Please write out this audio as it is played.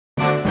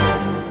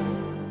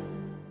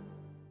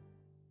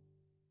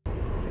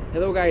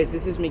Hello guys,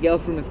 this is Miguel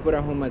from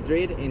Spotahome,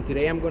 Madrid, and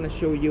today I'm going to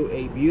show you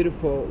a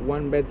beautiful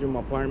one-bedroom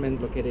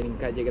apartment located in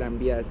Calle Gran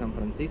Via, San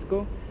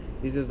Francisco.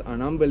 This is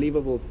an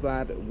unbelievable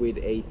flat with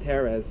a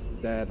terrace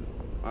that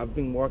I've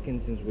been walking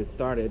since we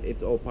started.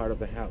 It's all part of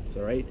the house,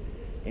 alright?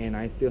 And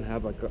I still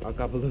have a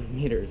couple of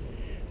meters.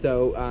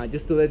 So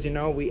just to let you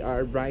know, we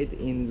are right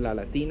in La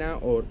Latina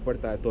or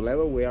Puerta de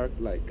Toledo. We are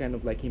kind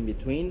of in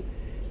between.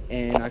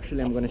 And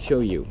actually I'm going to show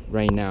you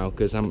right now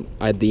because I'm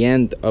at the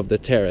end of the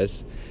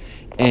terrace.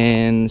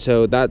 And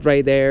so that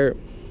right there,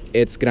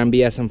 it's Gran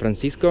Via San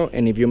Francisco,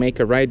 and if you make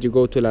a right you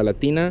go to La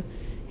Latina.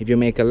 If you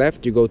make a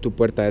left you go to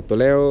Puerta de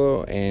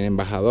Toledo and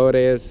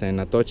Embajadores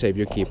and Atocha if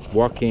you keep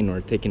walking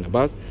or taking a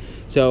bus.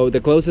 So the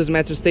closest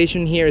metro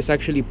station here is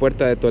actually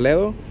Puerta de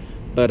Toledo,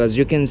 but as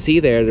you can see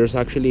there's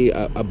actually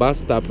a bus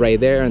stop right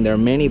there, and there are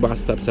many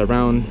bus stops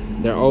around.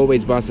 There are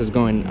always buses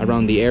going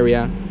around the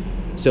area,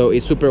 so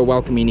it's super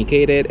well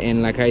communicated.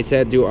 And like I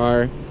said, you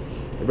are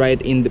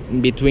right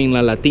in between La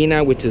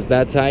Latina, which is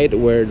that side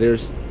where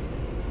it's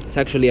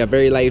actually a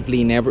very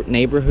lively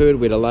neighborhood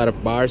with a lot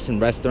of bars and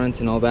restaurants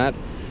and all that.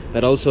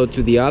 But also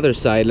to the other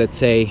side, let's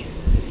say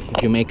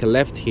if you make a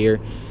left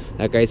here,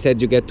 like I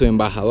said, you get to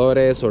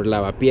Embajadores or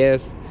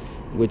Lavapiés,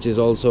 which is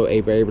also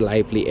a very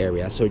lively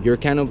area. So you're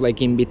kind of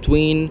in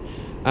between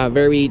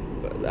very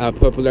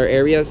popular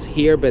areas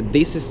here. But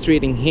this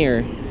street in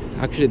here,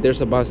 actually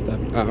there's a bus stop,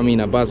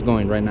 a bus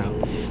going right now.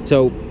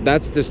 So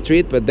that's the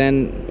street, but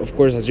then of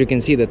course, as you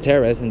can see, the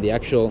terrace and the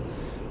actual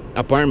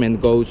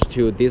apartment goes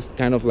to this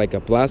kind of like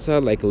a plaza,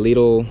 like a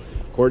little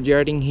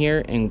courtyard in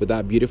here, and with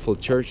that beautiful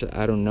church.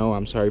 I don't know,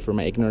 I'm sorry for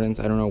my ignorance,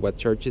 I don't know what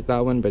church is that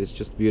one, but it's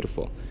just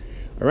beautiful.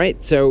 All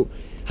right, so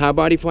how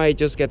about if I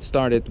just get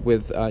started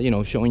with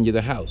showing you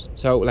the house.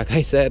 So like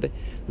I said,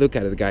 look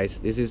at it guys,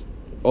 this is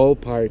all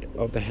part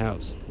of the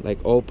house,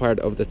 all part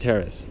of the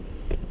terrace.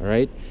 All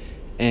right,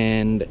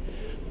 and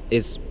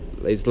it's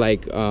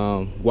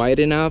wide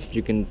enough.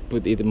 You can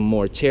put even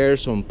more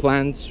chairs, some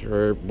plants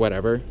or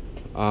whatever.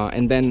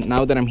 And then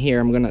now that I'm here,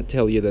 I'm gonna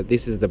tell you that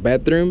this is the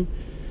bedroom.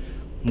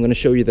 I'm gonna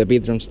show you the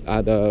bedrooms,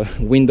 the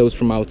windows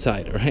from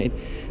outside. All right,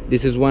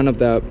 this is one of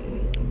the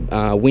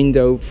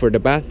window for the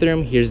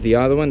bathroom. Here's the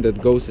other one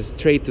that goes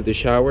straight to the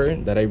shower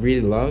that I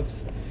really love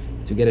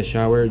to get a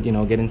shower,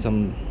 getting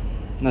some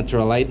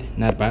natural light,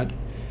 not bad.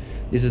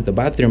 This is the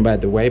bathroom, by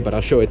the way, but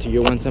I'll show it to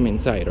you once I'm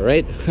inside. All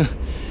right.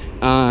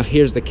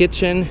 Here's the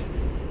kitchen,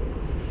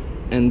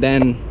 and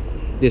then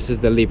this is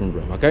the living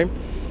room. Okay,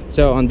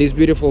 so on this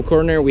beautiful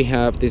corner we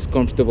have these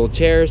comfortable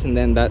chairs, and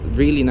then that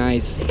really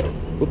nice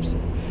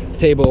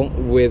table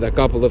with a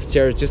couple of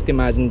chairs. Just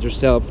imagine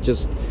yourself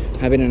just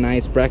having a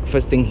nice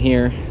breakfast in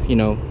here,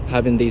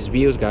 having these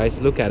views.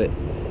 Guys, look at it,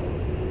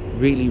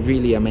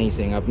 really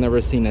amazing. I've never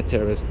seen a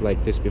terrace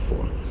like this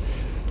before.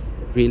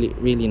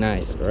 Really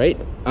nice. All right,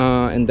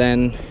 and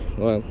then,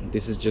 well,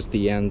 this is just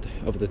the end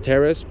of the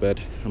terrace, but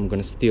I'm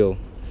gonna still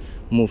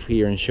move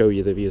here and show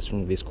you the views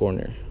from this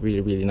corner.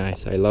 Really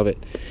nice, I love it.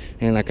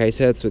 And like I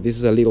said, so this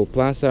is a little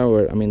plaza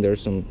where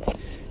there's some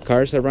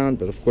cars around,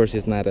 but of course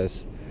it's not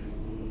as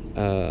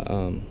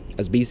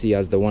busy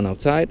as the one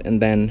outside. And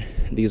then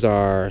these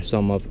are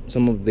some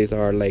of these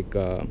are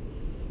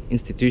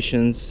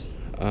institutions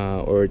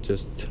or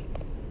just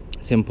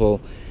simple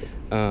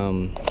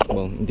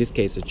well, in this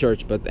case a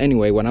church. But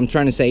anyway, what I'm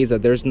trying to say is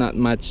that there's not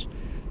much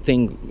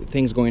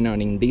things going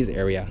on in this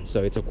area,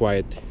 so it's a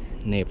quiet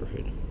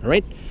neighborhood. All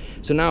right,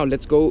 so now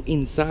let's go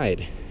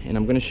inside, and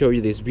I'm going to show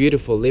you this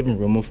beautiful living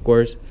room. Of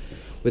course,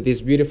 with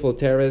this beautiful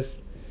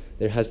terrace,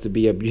 there has to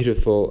be a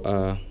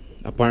beautiful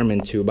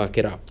apartment to back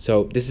it up.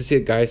 So this is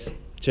it guys,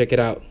 check it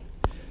out.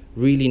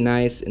 Really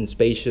nice and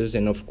spacious,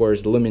 and of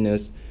course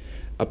luminous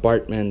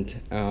apartment.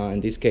 In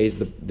this case,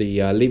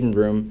 the living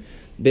room,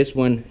 this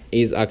one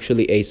is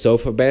actually a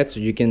sofa bed, so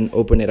you can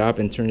open it up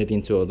and turn it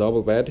into a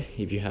double bed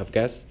if you have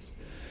guests.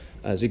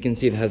 As you can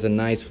see, it has a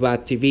nice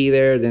flat TV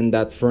there, then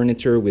that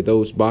furniture with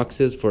those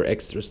boxes for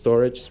extra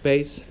storage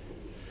space.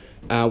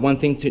 One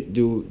thing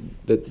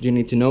that you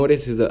need to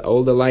notice is that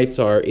all the lights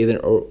are either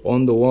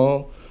on the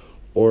wall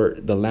or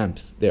the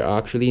lamps. There are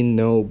actually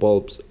no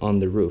bulbs on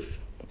the roof.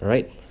 All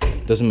right,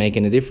 doesn't make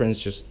any difference,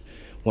 just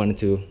wanted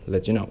to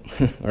let you know.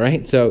 All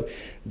right, so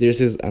this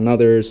is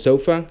another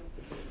sofa,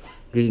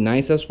 really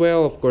nice as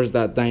well. Of course,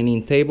 that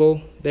dining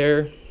table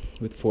there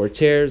with 4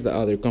 chairs, the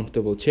other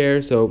comfortable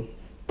chair. So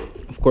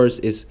of course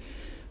is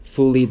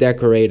fully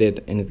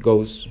decorated, and it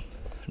goes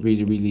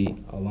really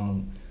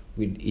along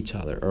with each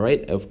other. All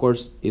right, of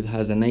course it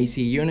has an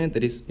AC unit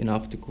that is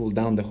enough to cool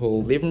down the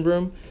whole living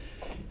room.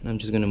 And I'm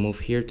just gonna move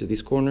here to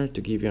this corner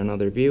to give you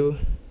another view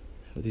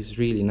of this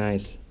really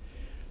nice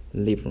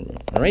living room.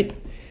 All right,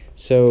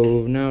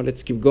 so now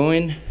let's keep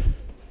going.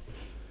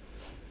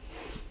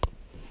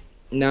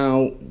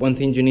 Now, one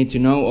thing you need to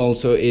know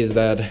also is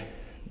that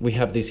we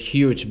have this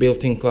huge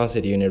built-in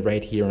closet unit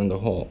right here on the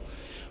hall.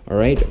 All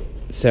right,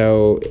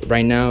 so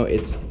right now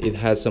it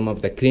has some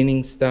of the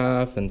cleaning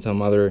stuff and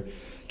some other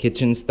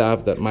kitchen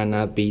stuff that might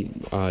not be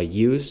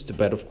used,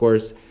 but of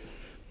course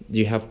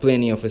you have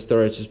plenty of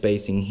storage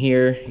space in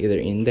here, either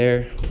in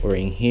there or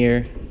in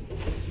here.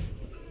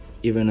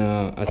 even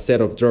a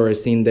set of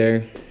drawers in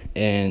there.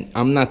 And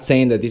I'm not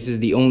saying that this is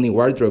the only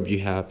wardrobe you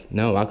have.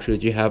 No, actually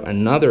you have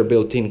another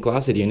built-in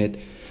closet unit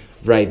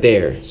right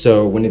there.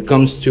 So when it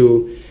comes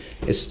to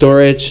a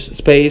storage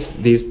space,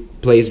 this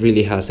place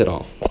really has it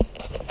all.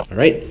 All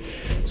right,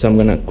 so I'm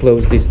gonna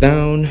close this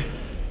down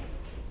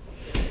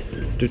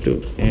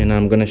and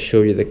I'm gonna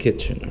show you the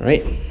kitchen. All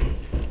right,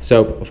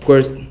 so of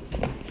course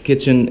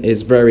kitchen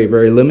is very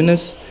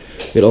luminous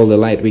with all the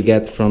light we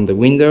get from the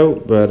window,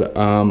 but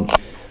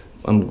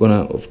I'm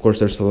gonna, of course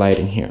there's a light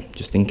in here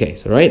just in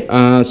case. All right,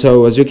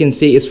 so as you can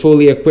see, it's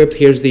fully equipped.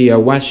 Here's the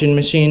washing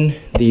machine,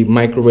 the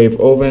microwave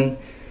oven,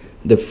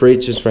 the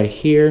fridge is right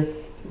here,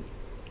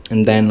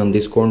 and then on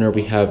this corner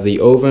we have the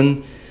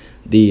oven,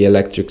 the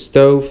electric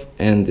stove,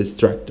 and this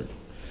tractor.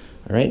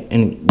 All right,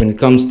 and when it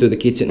comes to the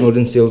kitchen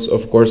utensils,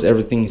 of course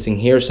everything is in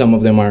here. Some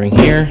of them are in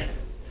here,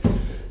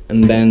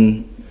 and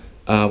then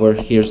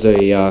here's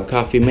a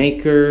coffee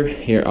maker.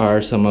 Here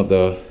are some of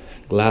the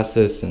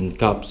glasses and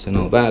cups and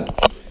all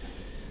that.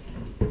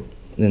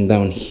 Then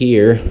down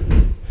here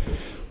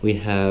we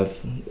have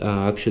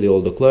actually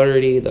all the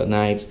cutlery, the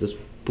knives, the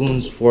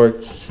spoons,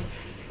 forks,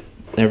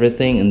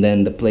 everything, and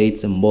then the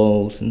plates and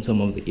bowls, and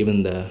some of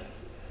even the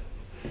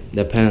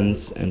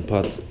pans and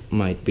pots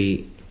might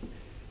be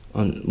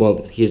on. Well,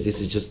 this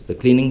is just the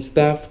cleaning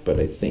stuff, but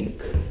I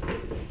think,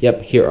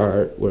 yep,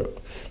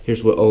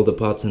 here's where all the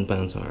pots and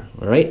pans are.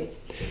 All right,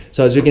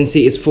 so as you can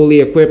see, it's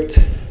fully equipped.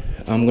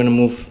 I'm gonna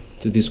move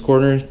to this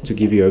corner to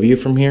give you a view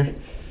from here.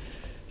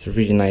 It's a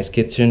really nice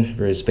kitchen,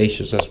 very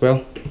spacious as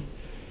well.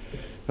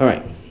 All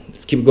right,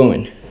 let's keep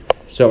going.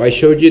 So I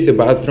showed you the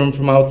bathroom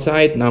from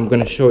outside. Now I'm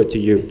gonna show it to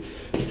you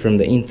from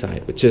the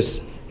inside, which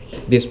is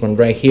this one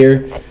right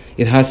here.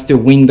 It has 2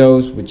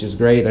 windows, which is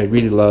great. I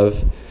really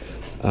love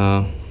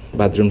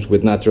bathrooms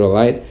with natural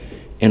light.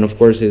 And of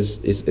course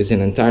is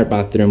an entire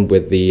bathroom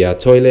with the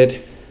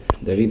toilet,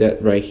 the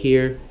bidet right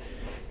here,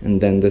 and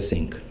then the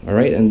sink. All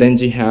right, and then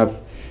you have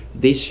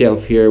this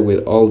shelf here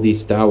with all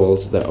these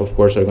towels that of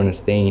course are going to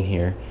stay in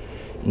here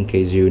in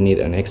case you need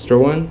an extra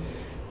one.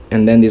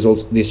 And then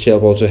this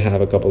shelf also have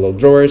a couple of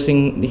drawers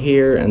in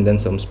here, and then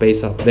some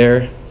space up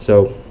there.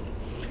 So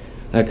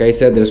like I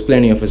said, there's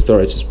plenty of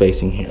storage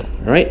space in here.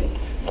 All right,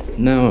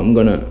 now I'm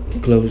gonna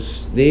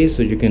close this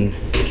so you can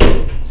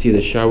see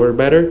the shower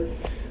better,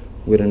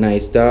 with a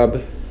nice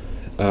tub.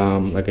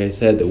 Like I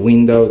said, the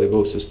window that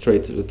goes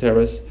straight to the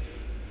terrace.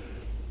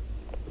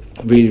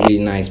 Really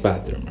nice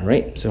bathroom. All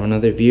right, so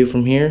another view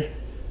from here.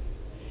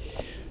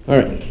 All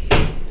right,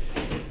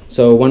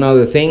 so one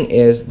other thing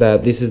is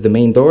that this is the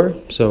main door.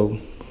 So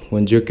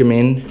when you come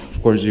in,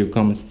 of course you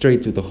come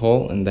straight to the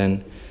hall, and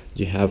then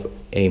you have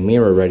a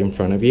mirror right in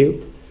front of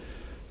you,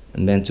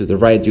 and then to the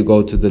right you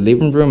go to the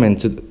living room, and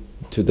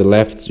to the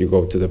left you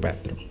go to the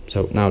bathroom.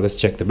 So now let's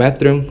check the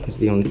bathroom. It's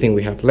the only thing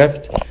we have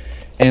left.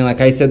 And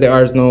like I said, there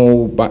are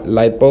no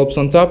light bulbs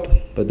on top,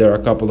 but there are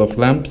a couple of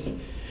lamps,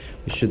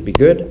 which should be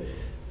good.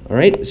 All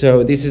right,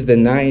 so this is the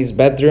nice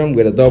bedroom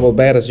with a double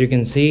bed, as you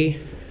can see,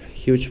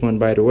 huge one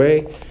by the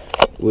way,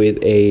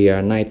 with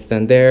a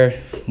nightstand there,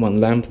 1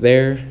 lamp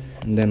there,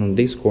 and then on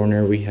this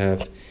corner we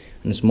have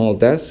a small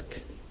desk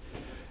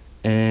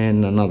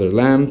and another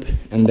lamp,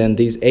 and then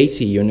this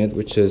AC unit,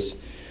 which is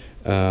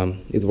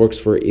it works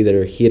for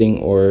either heating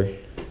or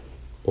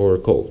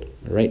cold.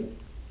 All right,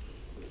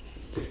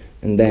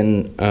 and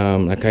then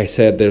like I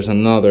said, there's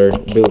another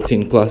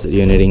built-in closet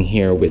unit in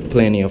here with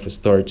plenty of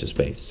storage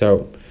space.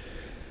 So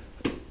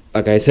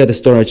like I said, the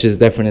storage is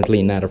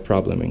definitely not a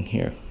problem in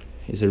here.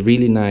 It's a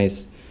really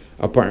nice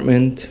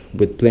apartment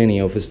with plenty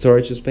of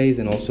storage space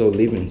and also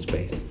living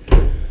space.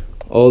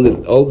 All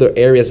the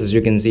areas, as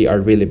you can see,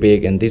 are really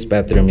big, and this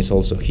bathroom is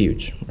also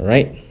huge. All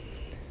right,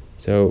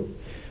 so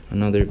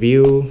another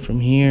view from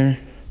here.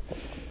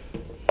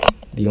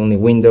 The only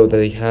window that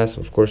it has,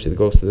 of course, it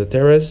goes to the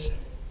terrace.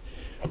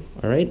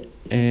 All right,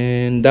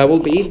 and that will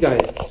be it,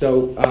 guys.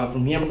 So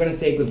from here I'm gonna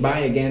say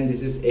goodbye again.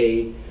 This is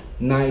a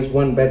nice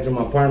 1-bedroom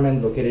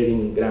apartment located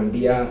in Gran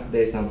Via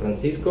de San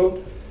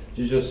Francisco.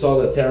 You just saw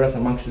the terrace.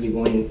 I'm actually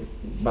going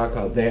back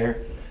out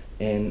there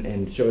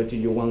and show it to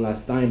you one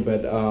last time,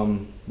 but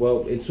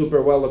well, it's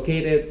super well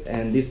located,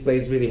 and this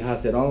place really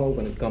has it all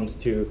when it comes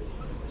to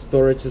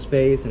storage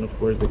space, and of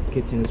course the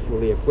kitchen is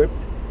fully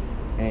equipped.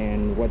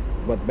 And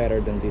what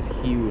better than this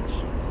huge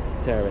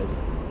terrace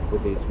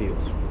with these views.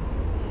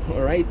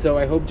 All right, so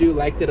I hope you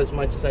liked it as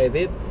much as I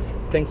did.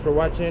 Thanks for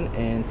watching,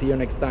 and see you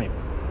next time.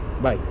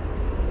 Bye.